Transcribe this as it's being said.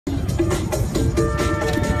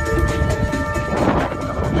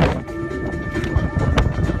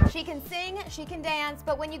she can dance,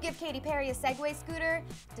 but when you give Katy Perry a Segway scooter,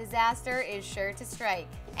 disaster is sure to strike.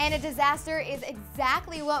 And a disaster is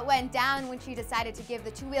exactly what went down when she decided to give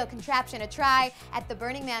the two-wheel contraption a try at the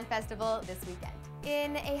Burning Man Festival this weekend.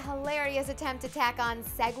 In a hilarious attempt to tack on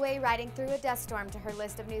Segway riding through a dust storm to her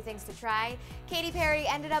list of new things to try, Katy Perry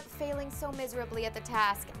ended up failing so miserably at the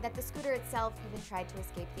task that the scooter itself even tried to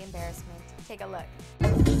escape the embarrassment. Take a look.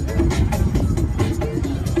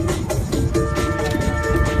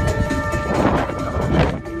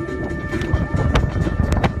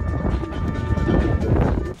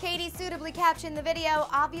 Suitably captioned the video,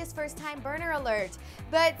 obvious first-time burner alert.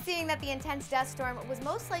 But seeing that the intense dust storm was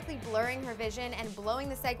most likely blurring her vision and blowing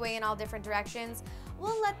the Segway in all different directions,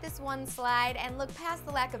 we'll let this one slide and look past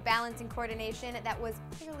the lack of balance and coordination that was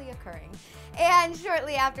clearly occurring. And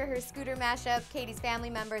shortly after her scooter mashup, Katy's family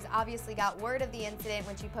members obviously got word of the incident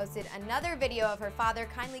when she posted another video of her father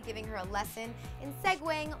kindly giving her a lesson in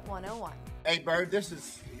Segwaying 101. Hey Bird,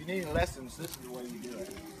 if you need lessons, this is the way you do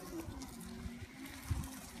it.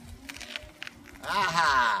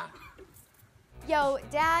 Aha! Yo,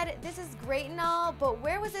 Dad, this is great and all, but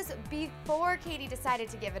where was this before Katy decided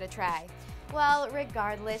to give it a try? Well,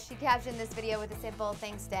 regardless, she captioned this video with a simple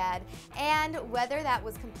 "thanks, Dad." And whether that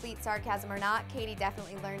was complete sarcasm or not, Katy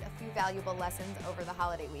definitely learned a few valuable lessons over the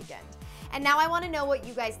holiday weekend. And now I want to know what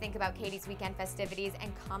you guys think about Katy's weekend festivities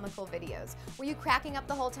and comical videos. Were you cracking up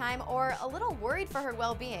the whole time or a little worried for her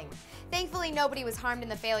well-being? Thankfully, nobody was harmed in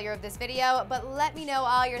the failure of this video, but let me know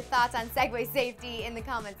all your thoughts on Segway safety in the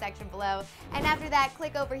comment section below. And after that,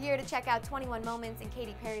 click over here to check out 21 moments in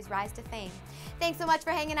Katy Perry's rise to fame. Thanks so much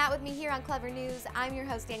for hanging out with me here on Clevver News. I'm your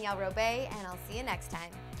host, Danielle Robay, and I'll see you next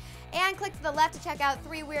time. And click to the left to check out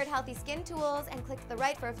 3 weird healthy skin tools, and click to the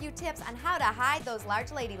right for a few tips on how to hide those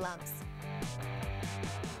large lady lumps.